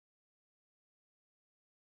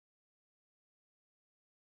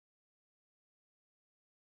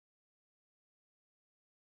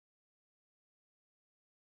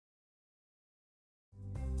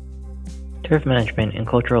Turf Management and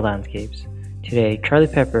Cultural Landscapes. Today, Charlie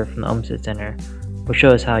Pepper from the Olmsted Center will show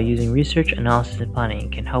us how using research, analysis, and planning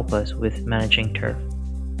can help us with managing turf.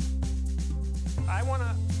 I want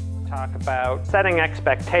to talk about setting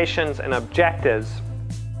expectations and objectives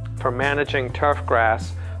for managing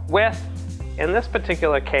turfgrass with, in this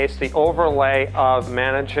particular case, the overlay of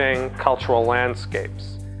managing cultural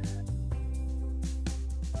landscapes.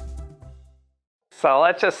 So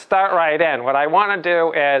let's just start right in. What I want to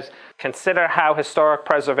do is consider how historic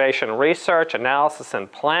preservation research, analysis,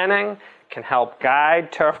 and planning can help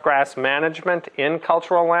guide turfgrass management in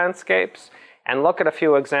cultural landscapes, and look at a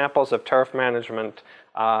few examples of turf management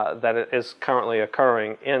that is currently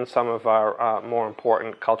occurring in some of our more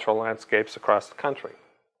important cultural landscapes across the country.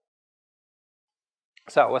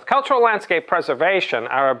 So with cultural landscape preservation,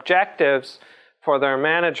 our objectives for their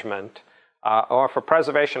management or for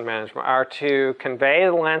preservation management are to convey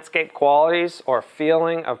the landscape qualities or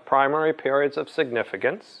feeling of primary periods of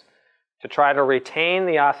significance, to try to retain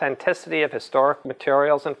the authenticity of historic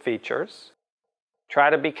materials and features, try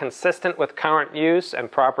to be consistent with current use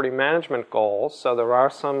and property management goals. So there are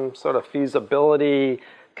some sort of feasibility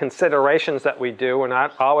considerations that we do. We're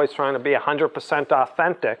not always trying to be 100%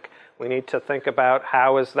 authentic. We need to think about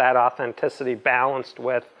how is that authenticity balanced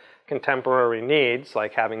with contemporary needs,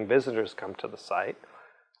 like having visitors come to the site.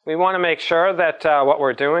 We want to make sure that what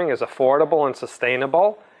we're doing is affordable and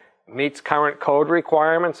sustainable, meets current code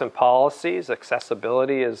requirements and policies.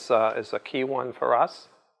 Accessibility is a key one for us.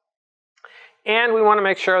 And we want to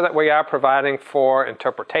make sure that we are providing for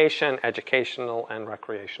interpretation, educational, and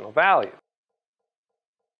recreational value.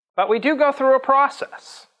 But we do go through a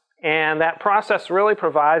process. And that process really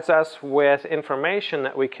provides us with information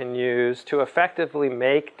that we can use to effectively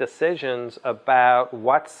make decisions about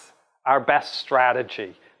what's our best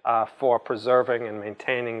strategy for preserving and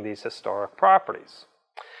maintaining these historic properties.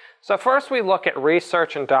 So first we look at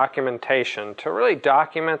research and documentation to really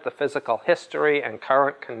document the physical history and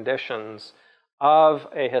current conditions of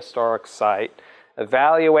a historic site,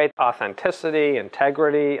 evaluate authenticity,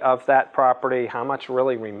 integrity of that property, how much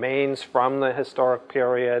really remains from the historic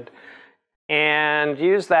period, and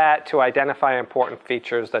use that to identify important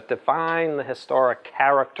features that define the historic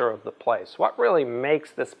character of the place. What really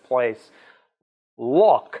makes this place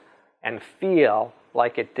look and feel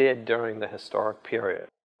like it did during the historic period?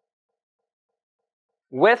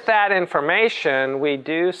 With that information, we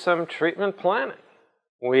do some treatment planning.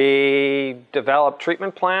 We develop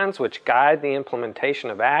treatment plans which guide the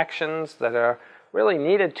implementation of actions that are really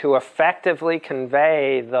needed to effectively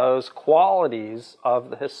convey those qualities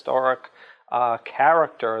of the historic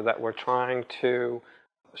character that we're trying to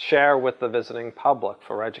share with the visiting public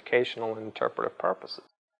for educational and interpretive purposes.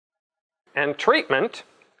 And treatment,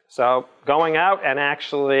 so going out and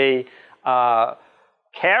actually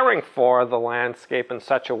caring for the landscape in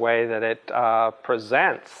such a way that it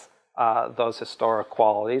presents those historic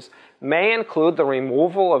qualities, may include the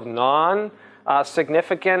removal of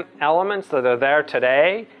non-significant elements that are there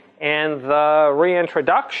today and the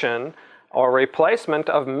reintroduction or replacement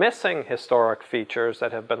of missing historic features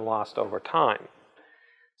that have been lost over time.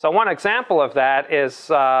 So one example of that is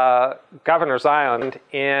Governor's Island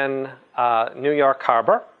in New York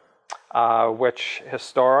Harbor, which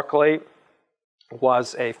historically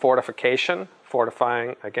was a fortification,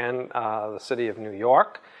 fortifying, again, the city of New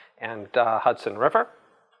York and Hudson River.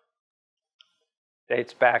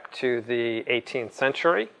 Dates back to the 18th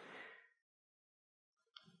century.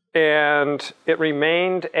 And it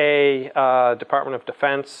remained a Department of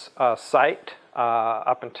Defense site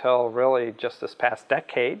up until really just this past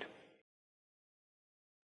decade.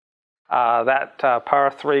 That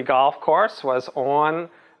par 3 golf course was on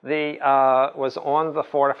the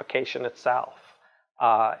fortification itself.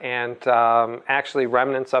 Actually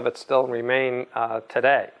remnants of it still remain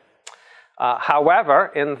today.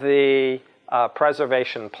 However, in the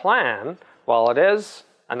preservation plan, while it is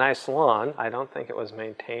a nice lawn, I don't think it was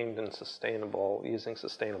maintained in using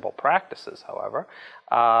sustainable practices, however.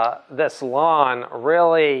 This lawn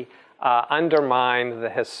really undermined the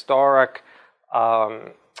historic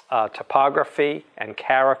topography and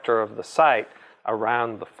character of the site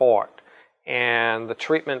around the fort. And the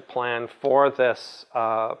treatment plan for this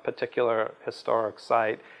particular historic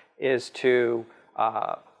site is to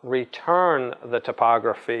return the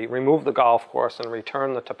topography, remove the golf course and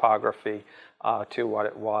return the topography to what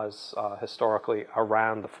it was historically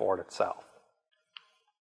around the fort itself.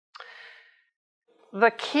 The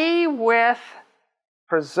key with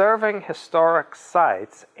preserving historic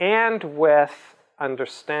sites and with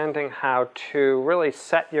understanding how to really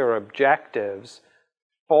set your objectives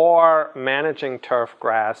for managing turf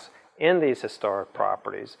grass in these historic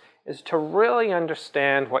properties is to really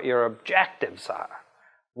understand what your objectives are.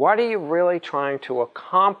 What are you really trying to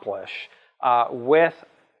accomplish with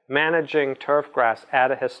managing turfgrass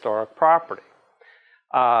at a historic property?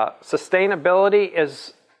 Sustainability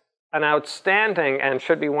is an outstanding and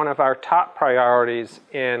should be one of our top priorities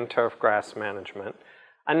in turfgrass management.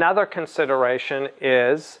 Another consideration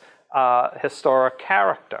is historic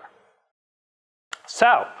character.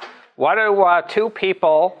 So, what do two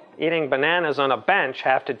people eating bananas on a bench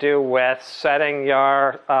have to do with setting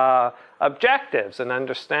your objectives and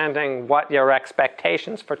understanding what your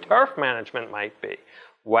expectations for turf management might be?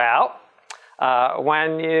 Well,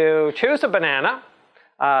 when you choose a banana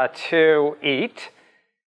to eat,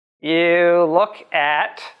 you look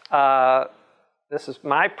at, this is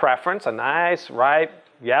my preference, a nice, ripe,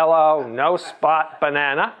 yellow, no-spot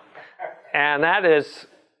banana. And that is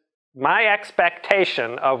my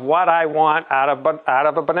expectation of what I want out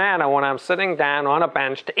of a banana when I'm sitting down on a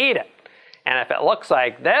bench to eat it. And if it looks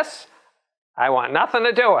like this, I want nothing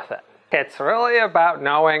to do with it. It's really about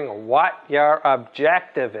knowing what your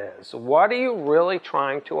objective is. What are you really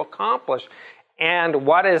trying to accomplish? And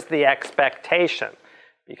what is the expectation?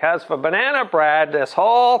 Because for banana bread, this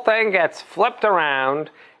whole thing gets flipped around,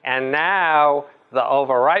 and now the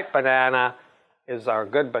overripe banana is our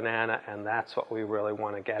good banana, and that's what we really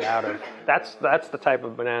want to get out of. That's the type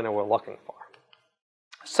of banana we're looking for.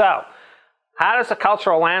 So, how does a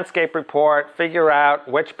cultural landscape report figure out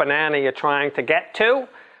which banana you're trying to get to?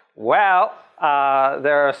 Well,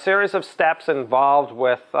 there are a series of steps involved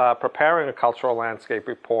with preparing a cultural landscape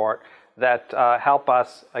report that help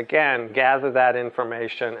us, again, gather that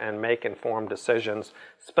information and make informed decisions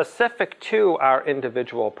specific to our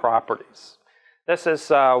individual properties. This is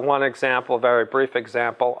one example, a very brief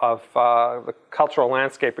example of the cultural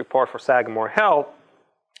landscape report for Sagamore Hill,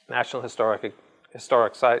 National Historic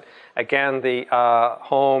Site. Again, the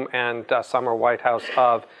home and summer White House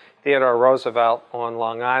of Theodore Roosevelt on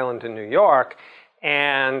Long Island in New York.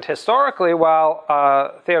 And historically, while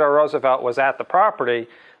Theodore Roosevelt was at the property,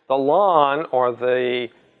 the lawn, or the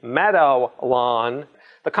meadow lawn,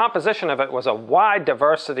 the composition of it was a wide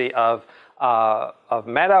diversity of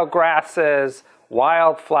meadow grasses,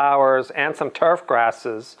 wildflowers, and some turf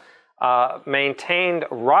grasses, maintained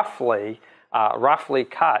roughly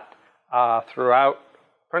cut throughout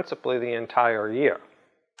principally the entire year.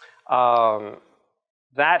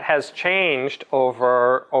 That has changed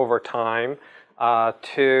over time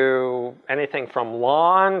to anything from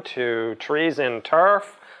lawn to trees in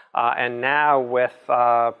turf, and now with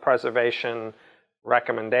preservation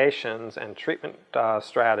recommendations and treatment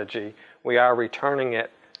strategy, we are returning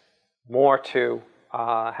it more to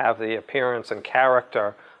have the appearance and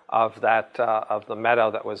character of that of the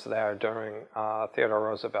meadow that was there during Theodore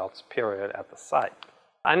Roosevelt's period at the site.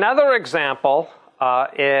 Another example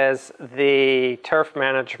is the turf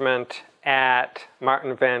management at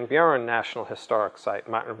Martin Van Buren National Historic Site.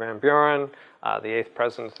 Martin Van Buren, the 8th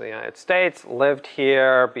President of the United States, lived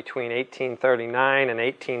here between 1839 and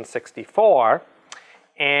 1864.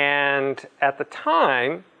 And at the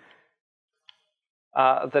time,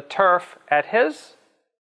 the turf at his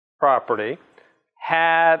property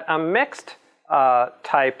had a mixed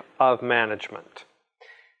type of management,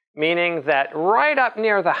 meaning that right up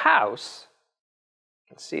near the house,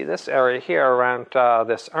 you can see this area here around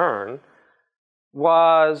this urn,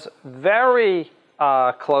 was very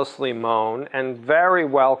closely mown and very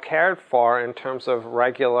well cared for in terms of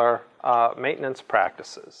regular maintenance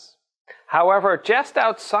practices. However, just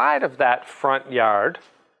outside of that front yard,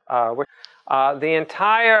 the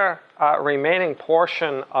entire remaining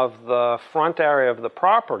portion of the front area of the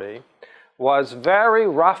property was very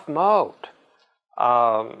rough mowed.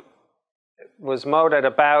 It was mowed at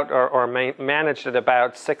about, or managed at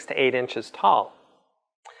about 6 to 8 inches tall.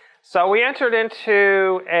 So we entered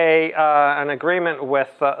into an agreement with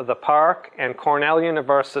the park and Cornell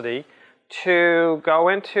University to go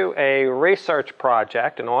into a research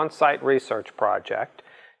project, an on-site research project,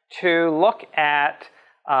 to look at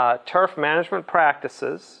turf management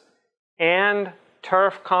practices and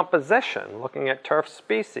turf composition, looking at turf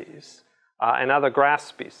species and other grass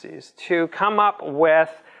species, to come up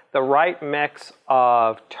with the right mix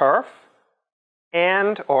of turf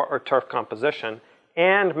and, or turf composition,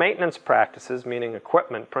 and maintenance practices, meaning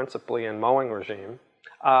equipment, principally in mowing regime,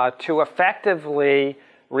 to effectively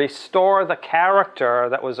restore the character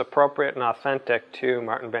that was appropriate and authentic to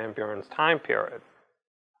Martin Van Buren's time period.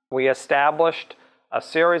 We established a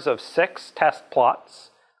series of 6 test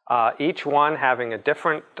plots, each one having a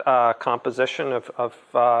different composition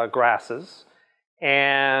of grasses,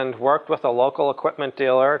 and worked with a local equipment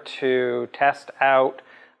dealer to test out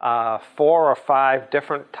 4 or 5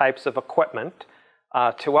 different types of equipment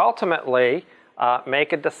to ultimately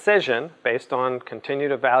make a decision based on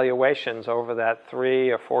continued evaluations over that 3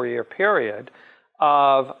 or 4 year period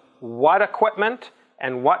of what equipment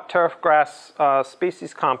and what turfgrass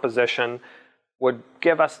species composition would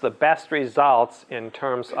give us the best results in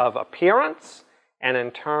terms of appearance and in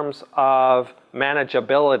terms of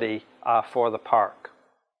manageability for the park.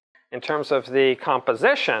 In terms of the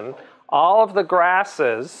composition, all of the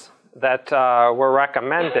grasses that were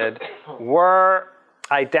recommended were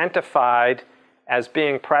identified as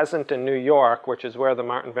being present in New York, which is where the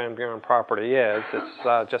Martin Van Buren property is.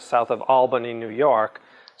 It's just south of Albany, New York.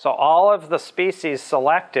 So all of the species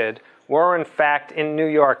selected were in fact in New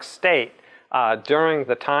York State during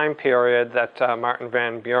the time period that Martin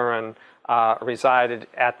Van Buren resided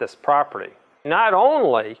at this property. Not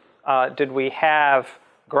only did we have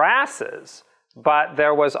grasses, but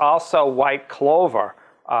there was also white clover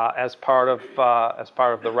as part of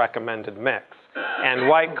the recommended mix. And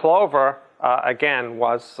white clover, again,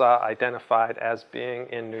 was identified as being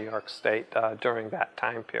in New York State during that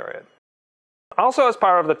time period. Also, as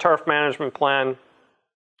part of the turf management plan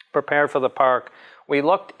prepared for the park, we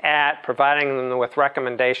looked at providing them with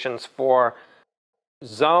recommendations for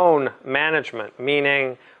zone management,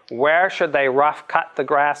 meaning where should they rough cut the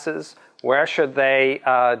grasses, where should they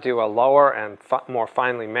do a lower and more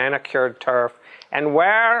finely manicured turf, and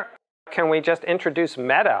where can we just introduce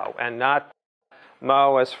meadow and not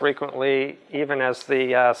mow as frequently even as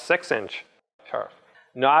the 6-inch turf.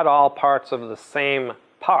 Not all parts of the same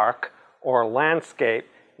park or landscape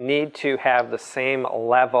need to have the same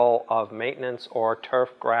level of maintenance or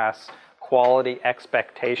turfgrass quality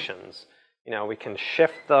expectations. You know, we can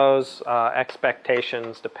shift those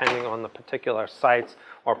expectations depending on the particular sites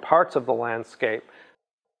or parts of the landscape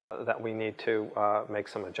that we need to make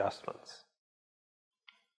some adjustments.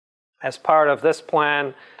 As part of this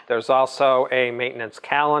plan, there's also a maintenance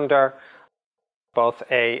calendar, both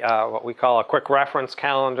a what we call a quick reference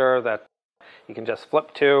calendar that you can just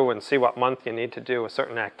flip to and see what month you need to do a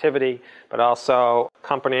certain activity, but also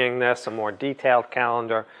accompanying this a more detailed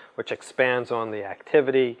calendar which expands on the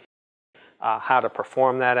activity, how to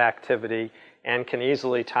perform that activity, and can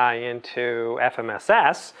easily tie into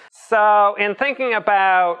FMSS. So in thinking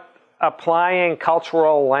about applying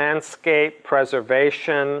cultural landscape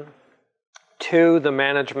preservation to the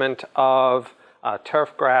management of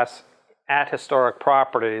turfgrass at historic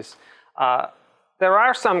properties, there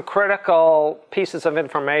are some critical pieces of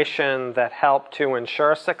information that help to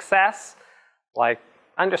ensure success, like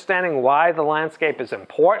understanding why the landscape is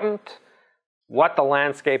important, what the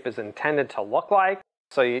landscape is intended to look like,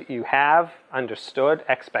 so you have understood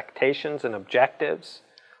expectations and objectives,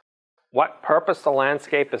 what purpose the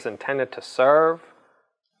landscape is intended to serve,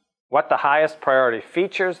 what the highest priority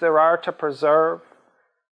features there are to preserve,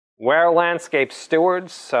 where landscape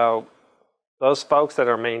stewards, so those folks that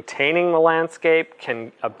are maintaining the landscape,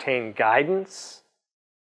 can obtain guidance.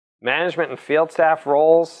 Management and field staff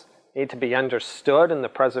roles need to be understood in the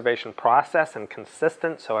preservation process and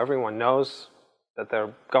consistent so everyone knows that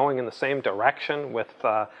they're going in the same direction with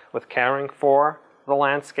caring for the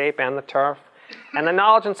landscape and the turf. And the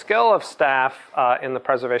knowledge and skill of staff in the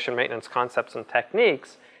preservation maintenance concepts and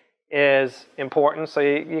techniques is important so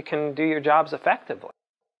you can do your jobs effectively.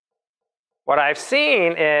 What I've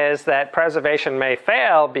seen is that preservation may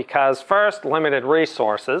fail because, first, limited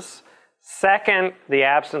resources, second, the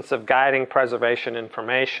absence of guiding preservation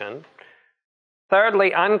information,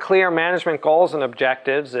 thirdly, unclear management goals and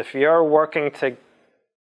objectives. If you're working to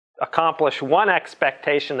accomplish one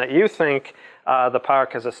expectation that you think the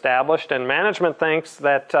park has established and management thinks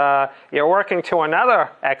that you're working to another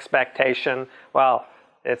expectation, well,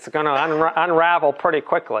 it's going to unravel pretty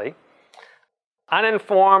quickly.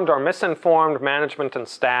 Uninformed or misinformed management and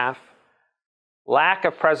staff, lack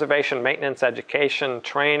of preservation maintenance education,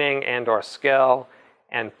 training and or skill,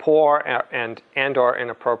 and poor and or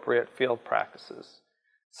inappropriate field practices.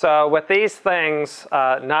 So with these things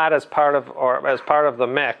not as part of the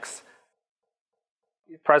mix,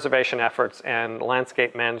 preservation efforts and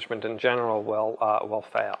landscape management in general will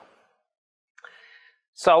fail.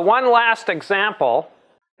 So one last example.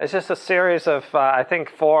 It's just a series of, I think,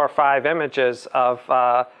 4 or 5 images of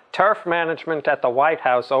turf management at the White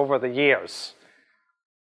House over the years.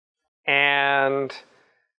 And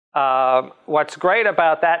what's great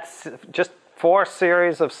about that, just 4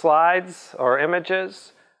 series of slides or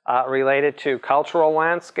images related to cultural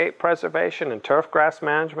landscape preservation and turfgrass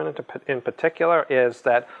management in particular, is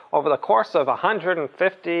that over the course of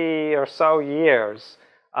 150 or so years,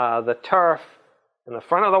 the turf in the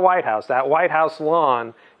front of the White House, that White House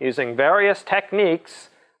lawn, using various techniques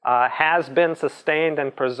has been sustained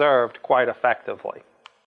and preserved quite effectively.